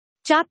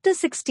Chapter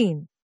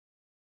 16.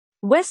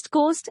 West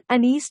Coast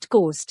and East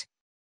Coast.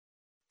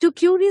 Two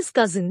curious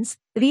cousins,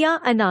 Ria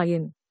and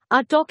Aryan,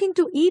 are talking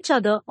to each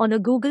other on a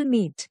Google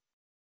Meet.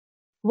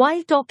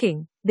 While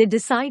talking, they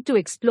decide to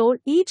explore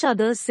each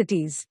other's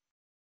cities.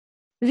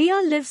 Ria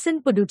lives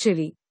in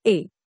Puducherry,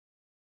 a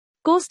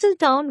coastal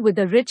town with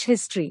a rich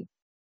history.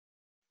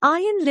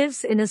 Aryan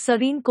lives in a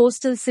serene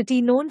coastal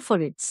city known for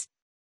its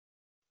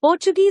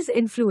Portuguese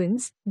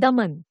influence,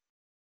 Daman.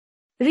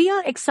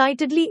 Ria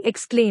excitedly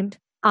exclaimed,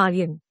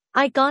 "Aryan,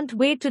 I can't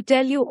wait to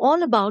tell you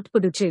all about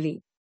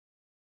Puducherry.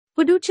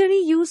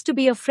 Puducherry used to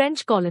be a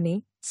French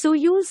colony, so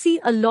you'll see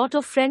a lot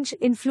of French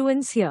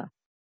influence here.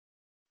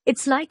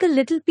 It's like a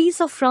little piece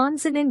of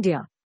France in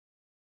India.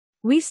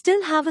 We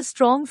still have a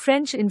strong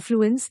French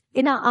influence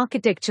in our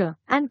architecture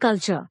and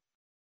culture."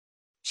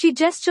 She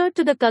gestured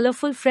to the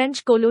colorful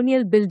French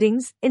colonial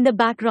buildings in the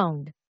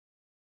background.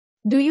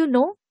 "Do you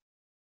know?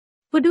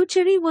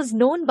 Puducherry was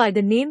known by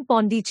the name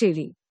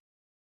Pondicherry,"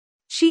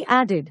 she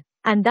added,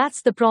 "and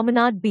that's the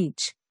promenade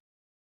beach.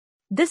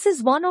 This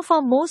is one of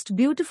our most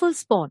beautiful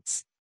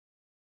spots.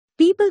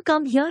 People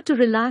come here to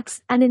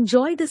relax and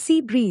enjoy the sea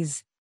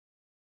breeze.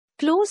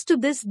 Close to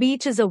this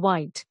beach is a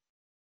white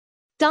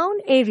town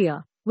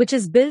area, which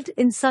is built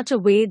in such a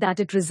way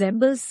that it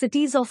resembles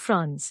cities of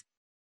France.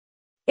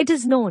 It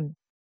is known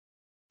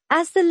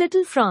as the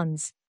Little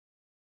France."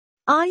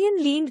 Aryan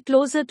leaned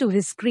closer to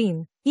his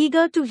screen,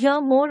 eager to hear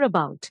more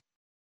about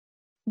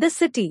the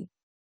city.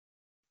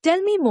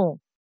 "Tell me more,"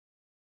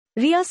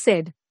 Ria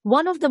said.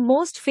 "One of the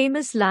most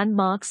famous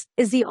landmarks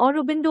is the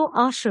Aurobindo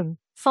Ashram,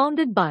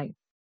 founded by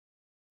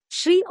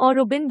Sri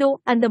Aurobindo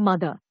and the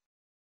Mother.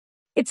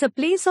 It's a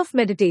place of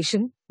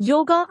meditation,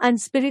 yoga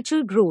and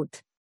spiritual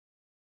growth.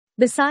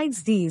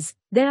 Besides these,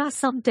 there are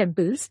some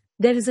temples.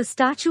 There is a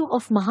statue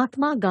of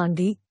Mahatma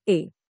Gandhi,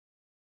 a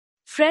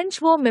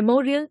French war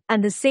memorial,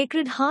 and the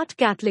Sacred Heart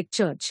Catholic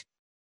Church."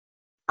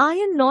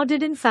 Aryan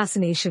nodded in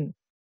fascination.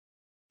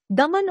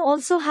 "Daman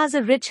also has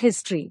a rich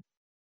history.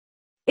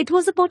 It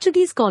was a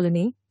Portuguese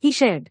colony," he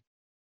shared.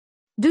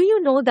 "Do you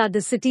know that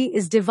the city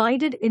is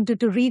divided into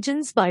two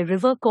regions by a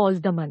river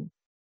called Daman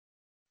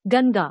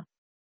Ganga?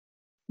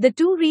 The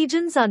two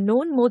regions are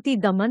known Moti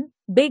Daman,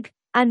 big,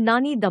 and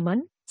Nani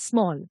Daman,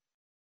 small.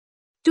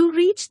 To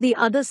reach the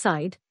other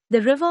side,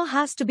 the river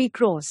has to be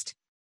crossed."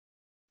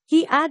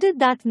 He added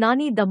that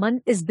Nani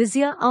Daman is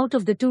busier out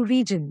of the two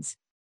regions.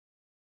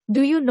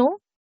 "Do you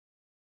know?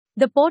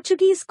 The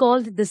Portuguese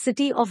called the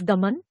city of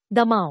Daman,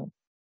 Damao."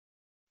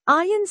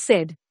 Aryan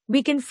said,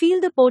 "We can feel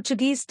the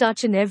Portuguese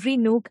touch in every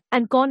nook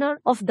and corner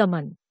of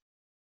Daman.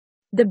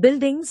 The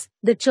buildings,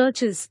 the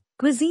churches,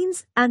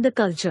 cuisines, and the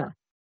culture.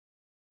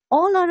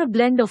 All are a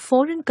blend of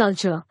foreign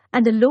culture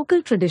and the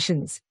local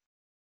traditions."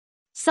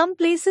 Some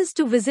places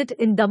to visit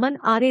in Daman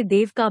are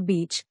Devka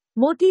Beach,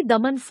 Moti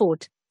Daman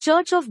Fort,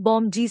 Church of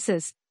Bom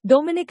Jesus,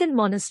 Dominican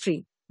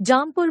Monastery,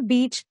 Jampur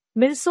Beach,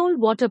 Mirsol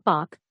Water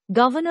Park,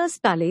 Governor's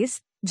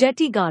Palace,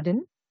 Jetty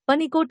Garden,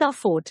 Panikota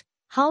Fort,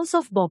 House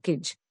of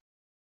Bocage.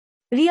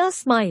 Ria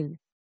smiled.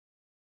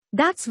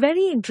 "That's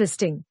very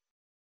interesting.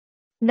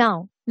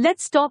 Now,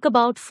 let's talk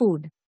about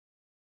food.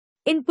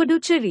 In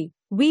Puducherry,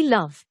 we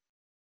love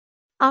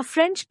our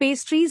French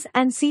pastries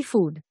and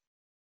seafood.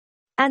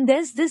 And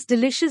there's this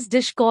delicious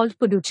dish called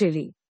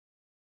Puducherry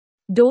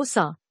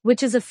dosa,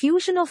 which is a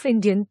fusion of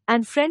Indian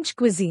and French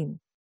cuisine.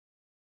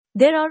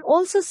 There are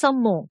also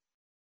some more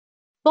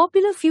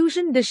popular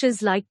fusion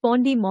dishes like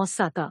pondi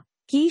moussaka,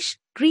 quiche,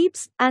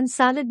 crepes, and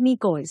salad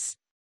nicois.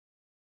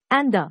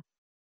 And the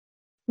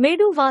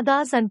medu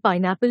vadas and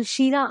pineapple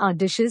shira are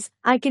dishes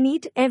I can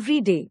eat every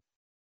day."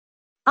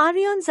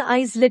 Aryan's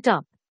eyes lit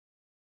up.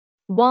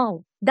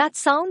 "Wow, that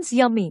sounds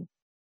yummy.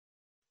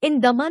 In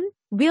Daman,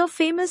 we're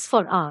famous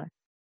for our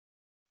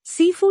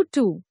seafood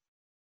too.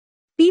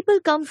 People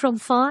come from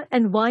far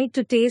and wide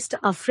to taste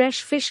our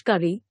fresh fish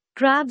curry,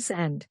 crabs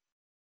and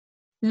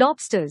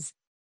lobsters.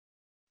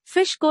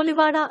 Fish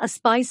kolivada, a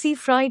spicy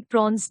fried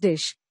prawns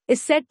dish,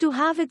 is said to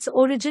have its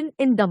origin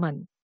in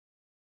Daman.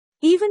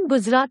 Even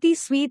Gujarati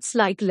sweets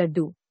like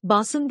laddu,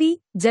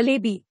 basundi,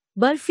 jalebi,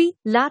 barfi,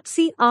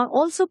 lapsi are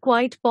also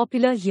quite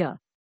popular here."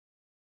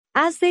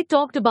 As they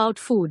talked about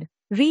food,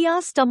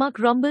 Ria's stomach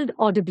rumbled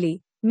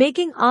audibly,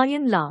 making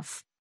Aryan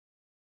laugh.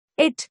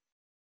 "It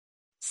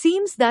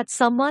seems that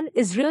someone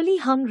is really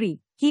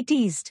hungry," he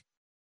teased.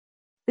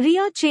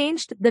 Ria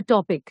changed the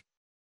topic.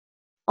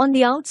 "On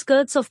the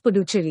outskirts of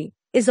Puducherry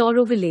is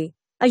Auroville,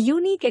 a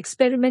unique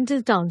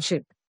experimental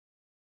township.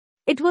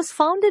 It was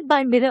founded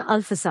by Mira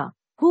Alfasa,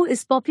 who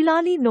is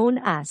popularly known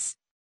as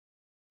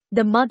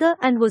the Mother,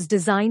 and was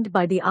designed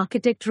by the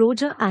architect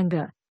Roger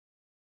Anger.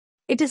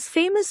 It is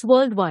famous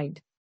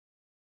worldwide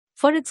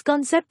for its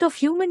concept of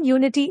human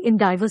unity in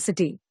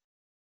diversity."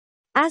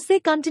 As they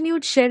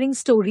continued sharing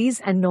stories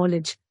and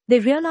knowledge, they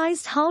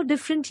realized how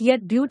different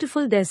yet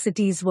beautiful their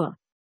cities were.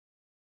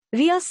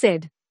 Ria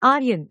said,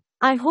 "Aryan,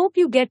 I hope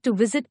you get to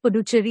visit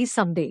Puducherry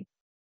someday."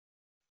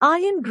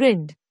 Aryan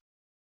grinned.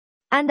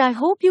 "And I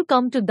hope you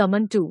come to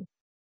Daman too.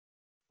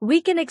 We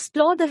can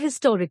explore the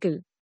historical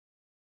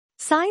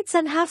sights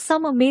and have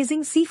some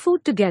amazing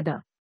seafood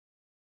together.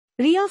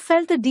 Ria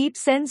felt a deep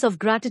sense of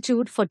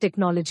gratitude for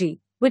technology,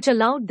 which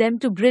allowed them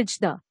to bridge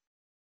the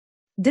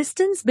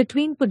distance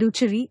between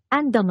Puducherry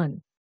and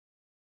Daman.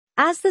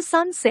 As the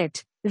sun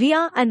set,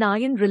 Ria and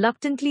Aryan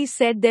reluctantly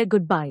said their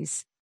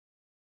goodbyes.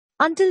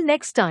 Until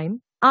next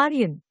time,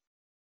 Aryan,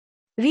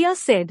 Ria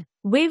said,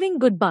 waving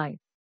goodbye.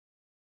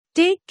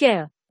 Take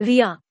care,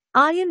 Ria,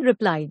 Aryan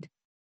replied.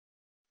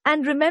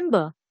 And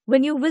remember,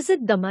 when you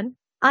visit Daman,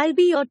 I'll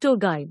be your tour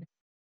guide.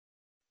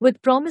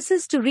 With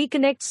promises to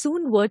reconnect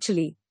soon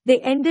virtually,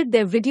 they ended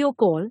their video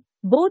call,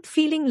 both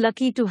feeling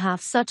lucky to have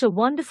such a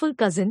wonderful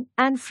cousin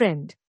and friend.